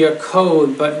in your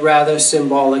code, but rather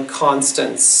symbolic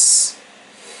constants.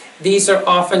 These are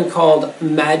often called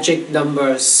magic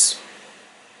numbers.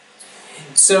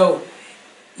 So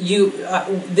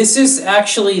this is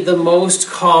actually the most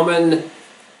common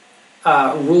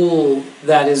rule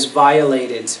that is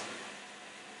violated.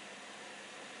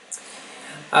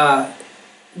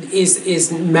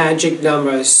 Is magic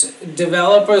numbers.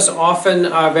 Developers often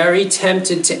are very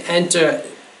tempted to enter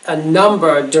a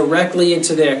number directly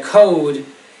into their code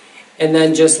and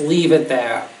then just leave it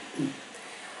there.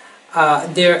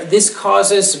 This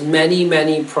causes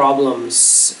many problems.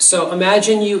 So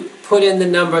imagine you put in the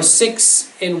number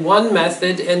 6 in one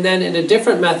method, and then in a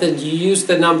different method you use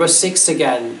the number 6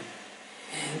 again.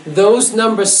 Those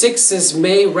number 6s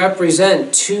may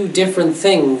represent two different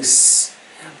things.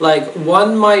 Like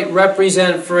one might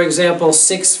represent, for example,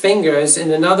 6 fingers,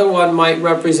 and another one might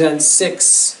represent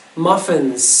 6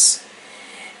 muffins.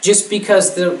 Just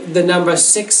because the number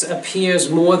 6 appears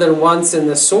more than once in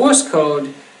the source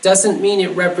code doesn't mean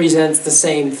it represents the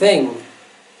same thing.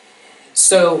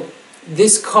 So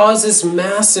this causes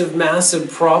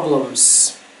massive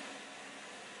problems.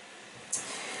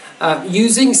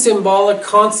 Using symbolic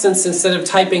constants instead of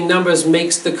typing numbers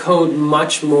makes the code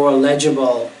much more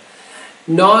legible.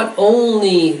 Not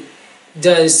only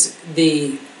does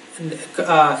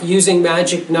using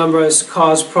magic numbers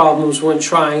cause problems when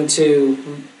trying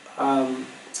to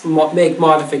make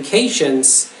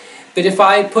modifications, but if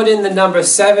I put in the number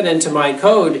 7 into my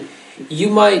code, you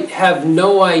might have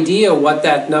no idea what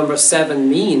that number 7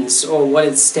 means or what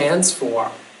it stands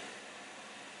for.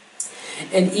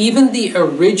 And even the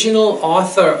original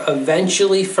author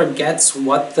eventually forgets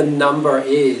what the number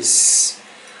is.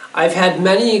 I've had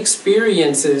many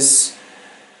experiences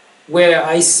where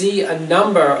I see a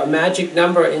number, a magic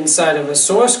number inside of a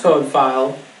source code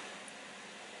file,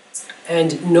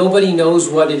 and nobody knows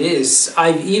what it is.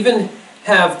 I even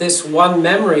have this one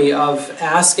memory of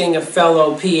asking a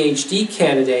fellow PhD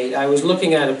candidate. I was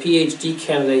looking at a PhD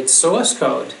candidate's source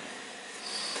code,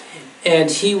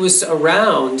 and he was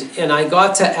around, and I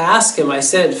got to ask him, I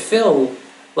said, Phil,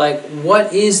 like,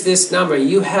 what is this number?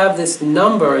 You have this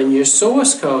number in your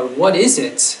source code. What is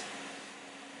it?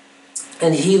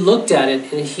 And he looked at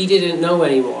it, and he didn't know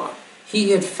anymore.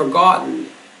 He had forgotten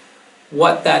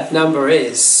what that number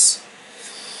is.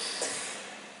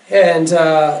 And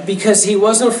because he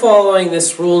wasn't following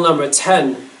this rule number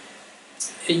 10,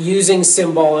 using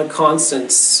symbolic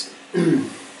constants.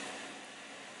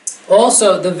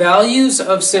 Also, the values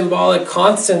of symbolic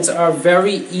constants are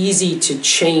very easy to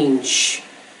change,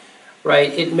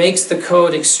 right? It makes the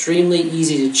code extremely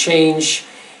easy to change.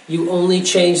 You only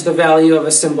change the value of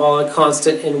a symbolic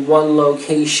constant in one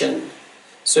location.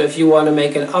 So if you want to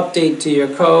make an update to your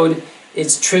code,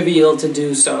 it's trivial to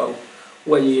do so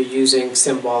when you're using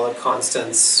symbolic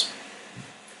constants.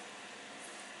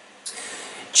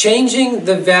 Changing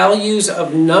the values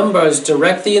of numbers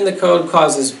directly in the code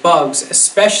causes bugs,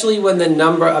 especially when the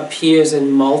number appears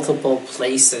in multiple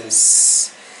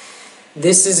places.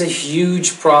 This is a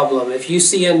huge problem. If you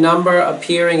see a number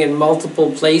appearing in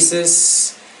multiple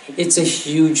places, it's a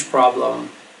huge problem.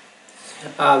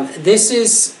 This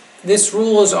is this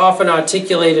rule is often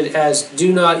articulated as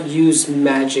do not use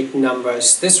magic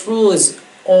numbers. This rule is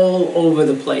all over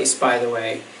the place, by the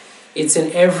way. It's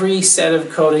in every set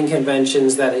of coding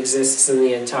conventions that exists in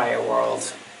the entire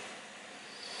world.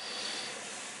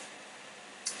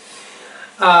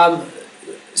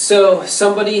 So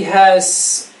somebody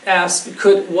has asked,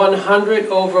 could 100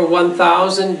 over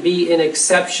 1,000 be an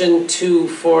exception to,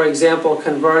 for example,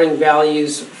 converting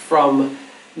values from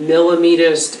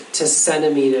millimeters to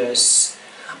centimeters?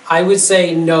 I would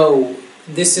say no,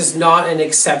 this is not an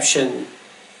exception.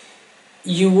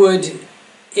 You would,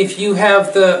 if you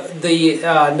have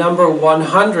the number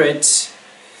 100,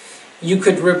 you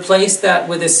could replace that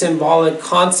with a symbolic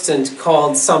constant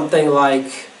called something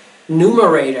like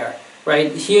numerator,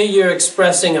 right? Here you're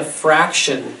expressing a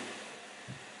fraction.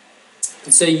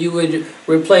 So you would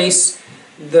replace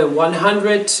the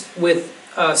 100 with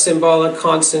a symbolic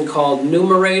constant called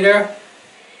numerator,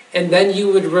 and then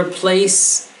you would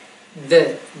replace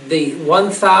the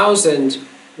 1,000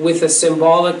 with a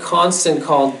symbolic constant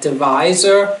called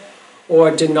divisor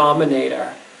or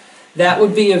denominator. That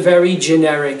would be a very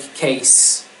generic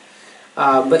case.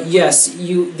 But yes,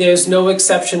 there's no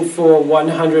exception for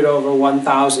 100 over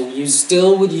 1,000. You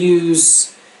still would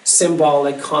use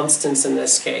symbolic constants in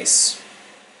this case.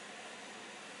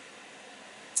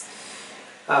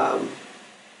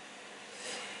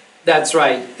 That's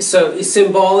right. So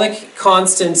symbolic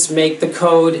constants make the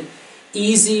code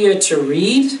easier to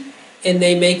read, and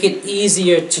they make it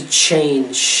easier to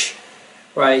change.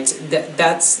 Right?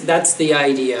 That's the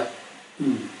idea.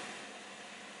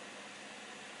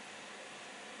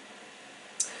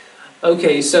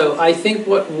 Okay, so I think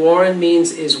what Warren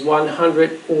means is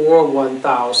 100 or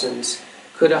 1,000.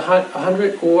 Could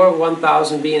 100 or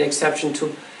 1,000 be an exception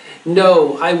to?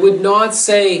 No, I would not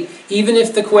say, even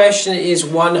if the question is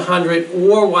 100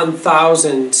 or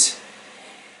 1,000,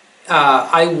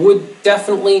 I would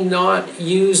definitely not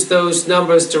use those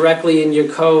numbers directly in your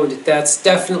code. That's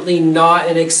definitely not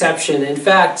an exception. In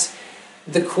fact,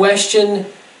 the question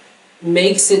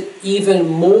makes it even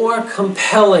more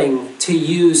compelling to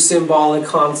use symbolic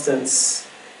constants.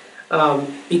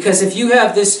 Because if you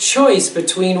have this choice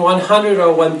between 100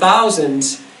 or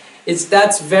 1,000,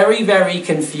 that's very, very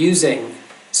confusing.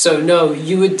 So no,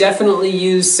 you would definitely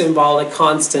use symbolic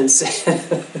constants.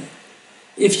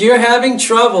 If you're having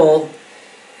trouble,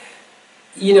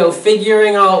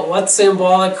 figuring out what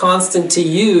symbolic constant to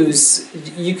use,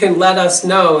 you can let us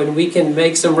know and we can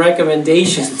make some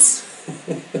recommendations.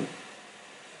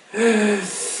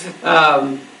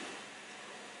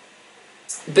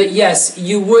 But yes,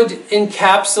 you would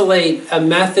encapsulate a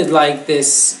method like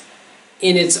this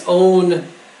in its own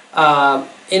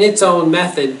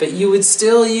method, but you would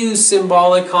still use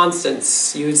symbolic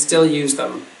constants. You would still use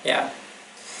them. Yeah.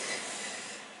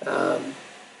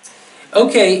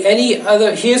 Okay. Any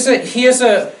other? Here's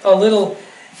a little.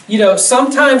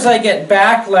 Sometimes I get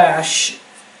backlash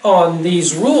on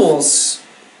these rules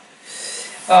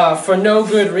for no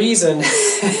good reason.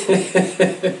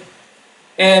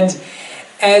 And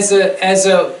as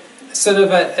a sort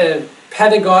of a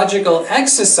pedagogical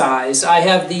exercise, I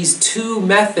have these two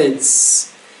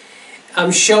methods.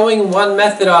 I'm showing one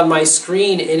method on my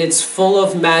screen, and it's full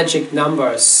of magic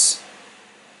numbers.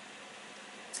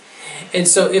 And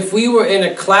so if we were in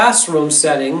a classroom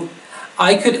setting,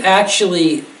 I could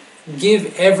actually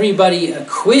give everybody a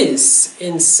quiz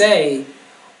and say,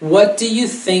 what do you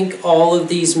think all of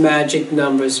these magic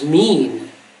numbers mean?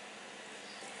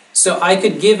 So I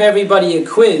could give everybody a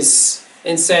quiz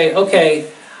and say,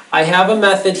 okay, I have a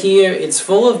method here, it's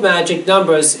full of magic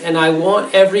numbers, and I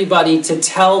want everybody to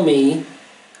tell me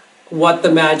what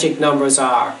the magic numbers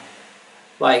are.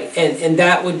 And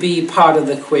that would be part of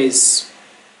the quiz.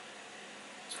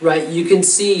 Right, you can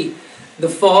see the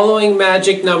following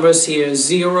magic numbers here: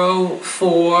 0,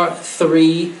 4,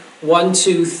 3, 1,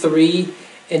 2, 3,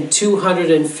 and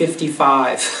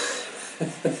 255.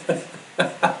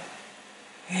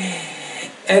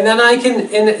 And then I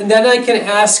can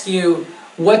ask you,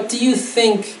 what do you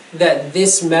think that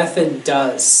this method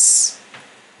does?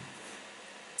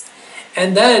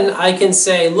 And then I can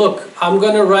say, look, I'm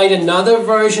going to write another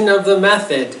version of the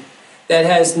method that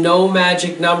has no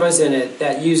magic numbers in it,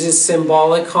 that uses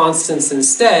symbolic constants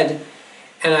instead,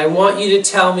 and I want you to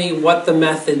tell me what the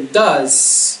method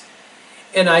does.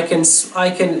 And I can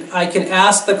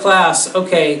ask the class,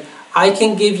 okay, I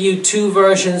can give you two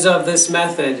versions of this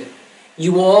method.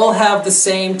 You all have the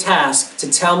same task to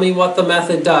tell me what the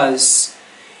method does.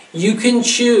 You can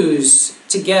choose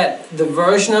to get the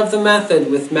version of the method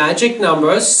with magic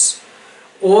numbers,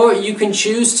 Or you can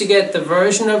choose to get the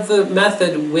version of the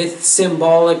method with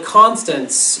symbolic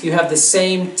constants. You have the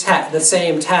same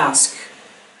task.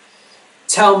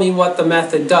 Tell me what the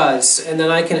method does, and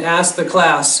then I can ask the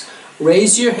class,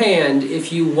 raise your hand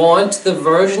if you want the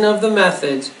version of the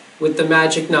method with the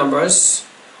magic numbers,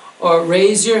 or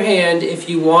raise your hand if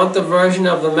you want the version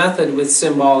of the method with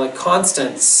symbolic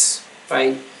constants,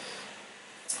 right?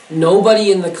 Nobody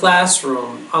in the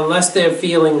classroom, unless they're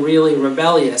feeling really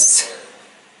rebellious,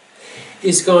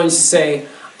 is going to say,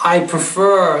 I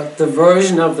prefer the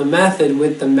version of the method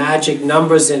with the magic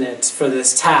numbers in it for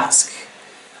this task.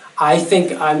 I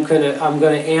think I'm gonna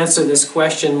answer this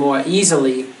question more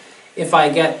easily if I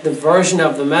get the version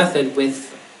of the method with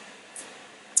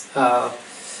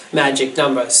magic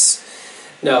numbers.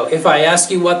 No, if I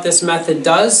ask you what this method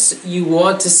does, you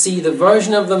want to see the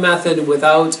version of the method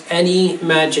without any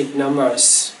magic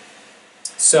numbers.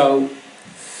 So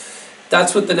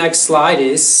that's what the next slide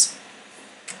is.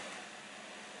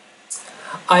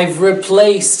 I've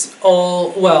replaced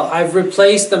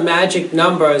the magic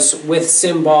numbers with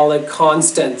symbolic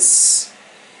constants.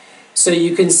 So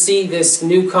you can see this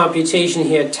new computation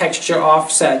here, texture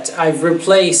offset. I've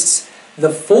replaced the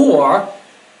 4,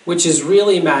 which is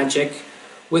really magic,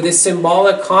 with a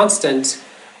symbolic constant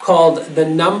called the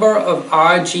number of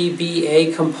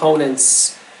RGBA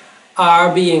components.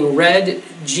 R being red,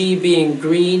 G being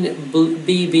green,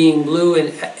 B being blue,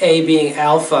 and A being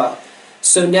alpha.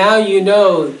 So now you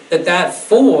know that that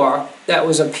 4 that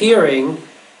was appearing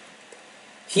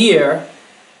here,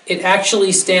 it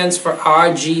actually stands for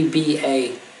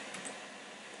RGBA.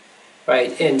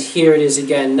 Right, and here it is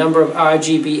again, number of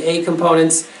RGBA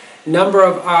components, number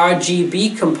of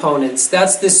RGB components.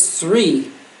 That's this 3.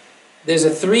 There's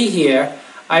a 3 here.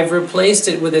 I've replaced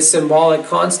it with a symbolic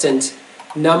constant,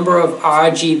 number of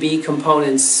RGB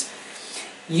components.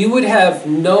 You would have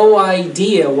no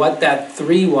idea what that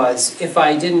 3 was if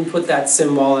I didn't put that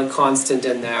symbolic constant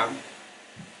in there.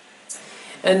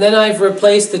 And then I've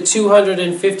replaced the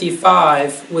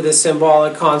 255 with a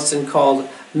symbolic constant called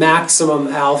maximum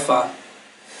alpha.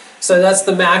 So that's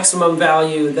the maximum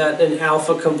value that an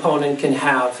alpha component can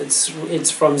have.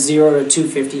 It's from 0 to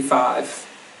 255,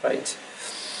 right?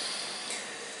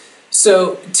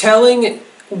 So telling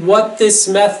what this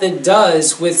method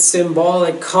does with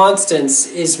symbolic constants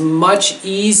is much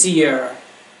easier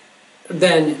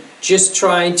than just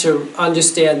trying to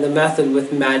understand the method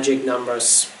with magic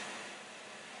numbers.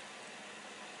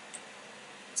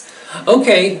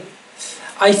 Okay,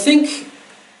 I think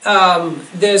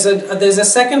there's a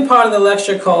second part of the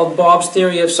lecture called Bob's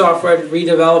Theory of Software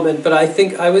Redevelopment, but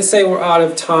I would say we're out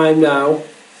of time now.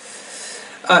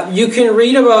 You can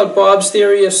read about Bob's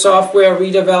Theory of Software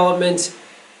Redevelopment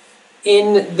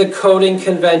in the coding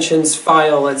conventions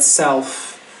file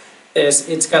itself.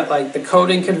 It's got like the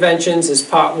coding conventions is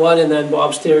part 1, and then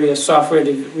Bob's Theory of Software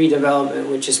Redevelopment,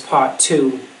 which is part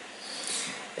 2.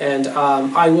 And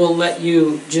I will let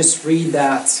you just read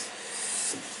that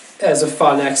as a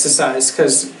fun exercise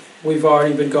because we've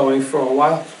already been going for a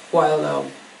while now.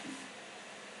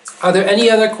 Are there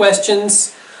any other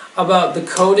questions about the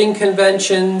coding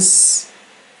conventions,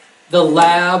 the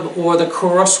lab, or the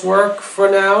coursework for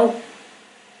now?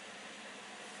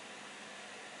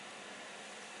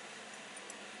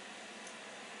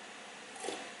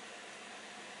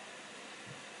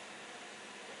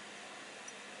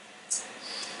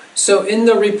 So in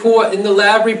the report, in the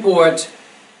lab report,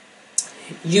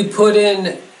 you put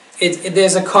in,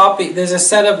 there's a copy, there's a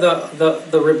set of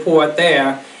the report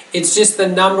there. It's just the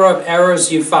number of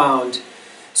errors you found.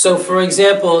 So for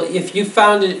example, if you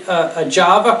found a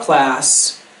Java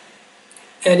class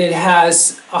and it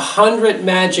has 100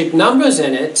 magic numbers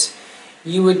in it,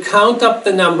 you would count up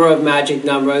the number of magic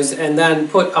numbers and then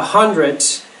put 100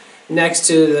 next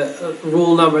to the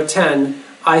rule number 10.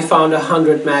 I found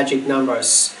 100 magic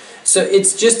numbers. So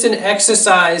it's just an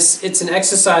exercise, it's an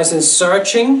exercise in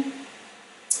searching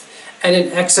and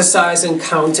an exercise in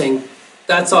counting.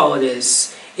 That's all it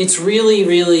is. It's really,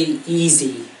 really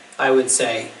easy, I would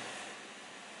say.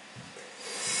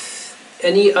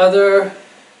 Any other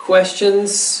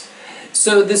questions?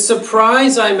 So the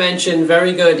surprise I mentioned,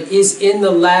 very good, is in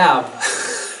the lab.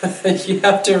 You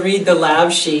have to read the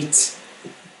lab sheet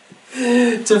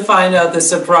to find out the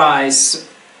surprise.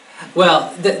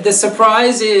 Well, the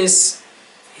surprise is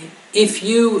if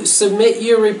you submit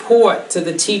your report to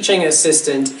the teaching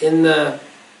assistant in the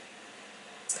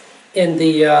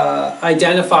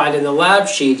identified in the lab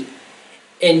sheet,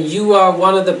 and you are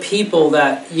one of the people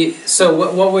that so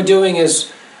what we're doing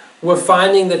is we're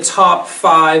finding the top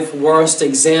 5 worst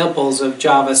examples of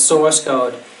Java source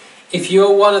code. If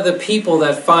you're one of the people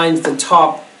that finds the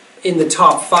top in the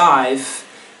top 5,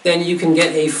 then you can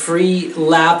get a free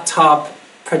laptop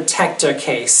protector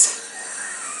case.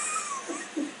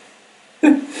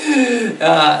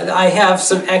 I have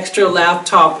some extra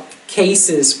laptop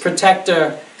cases,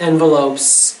 protector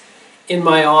envelopes in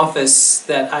my office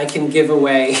that I can give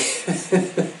away.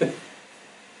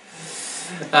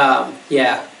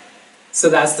 Yeah, so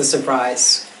that's the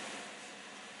surprise.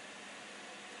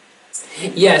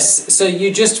 Yes, so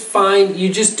you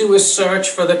just do a search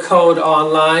for the code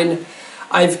online.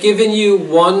 I've given you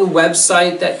one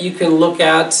website that you can look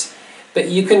at, but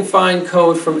you can find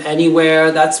code from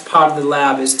anywhere. That's part of the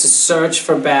lab, is to search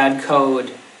for bad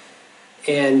code.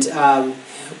 And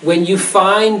when you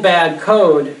find bad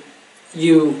code,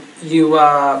 you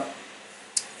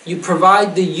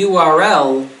provide the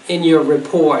URL in your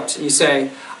report. You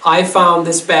say, I found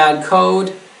this bad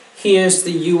code. Here's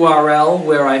the URL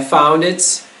where I found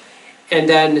it. And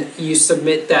then you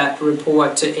submit that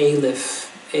report to ALIF,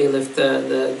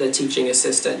 the teaching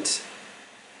assistant.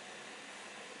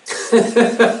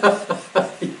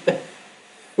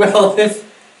 Well,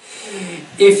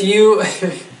 if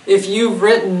you've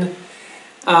written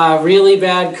really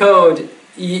bad code,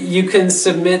 you can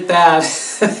submit that.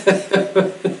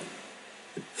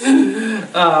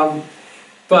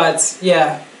 But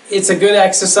yeah, it's a good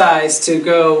exercise to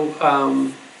go.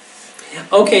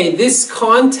 Okay, this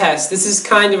contest, this is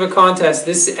kind of a contest.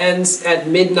 This ends at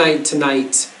midnight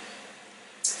tonight.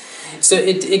 So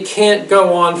it can't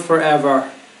go on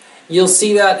forever. You'll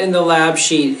see that in the lab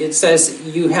sheet. It says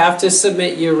you have to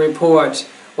submit your report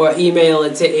or email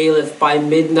it to ALIF by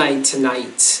midnight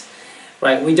tonight.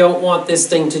 Right? We don't want this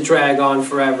thing to drag on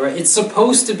forever. It's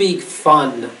supposed to be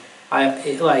fun.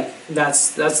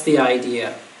 That's the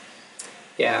idea.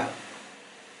 Yeah.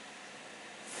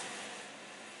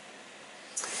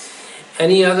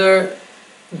 Any other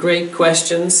great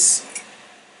questions?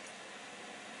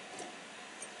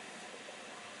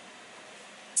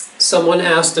 Someone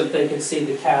asked if they can see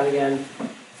the cat again.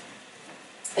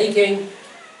 Hey, King.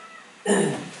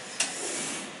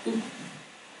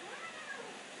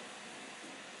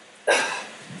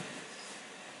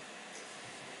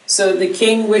 So the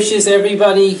King wishes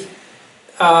everybody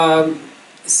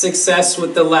success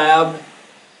with the lab.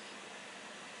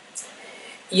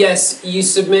 Yes, you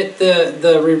submit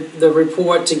the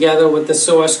report together with the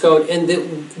source code, and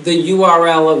the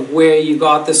URL of where you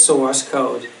got the source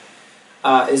code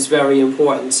is very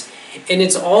important. And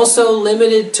it's also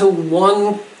limited to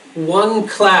one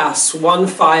class, one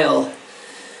file.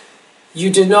 You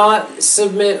do not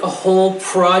submit a whole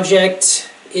project.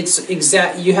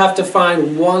 You have to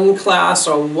find one class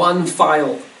or one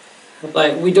file.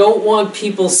 Like, we don't want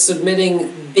people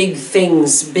submitting big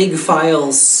things, big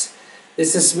files.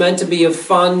 This is meant to be a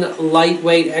fun,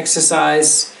 lightweight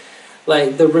exercise.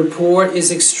 Like, the report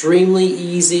is extremely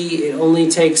easy. It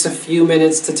only takes a few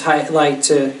minutes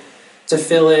to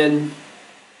fill in.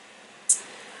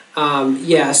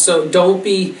 Yeah, so don't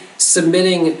be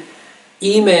submitting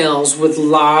emails with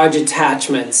large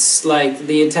attachments. Like,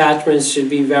 the attachments should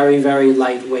be very, very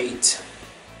lightweight.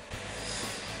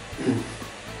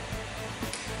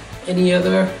 Any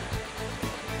other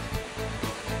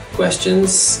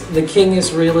questions? The King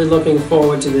is really looking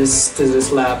forward to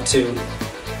this lab too.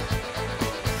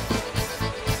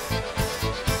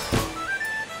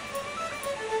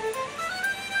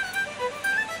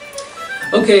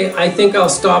 Okay, I think I'll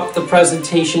stop the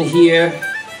presentation here,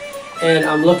 and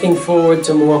I'm looking forward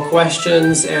to more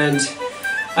questions, and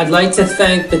I'd like to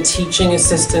thank the teaching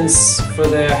assistants for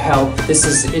their help.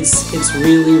 It's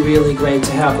really, really great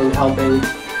to have them helping.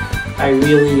 I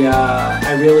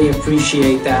really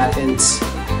appreciate that, and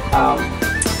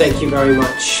thank you very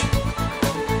much.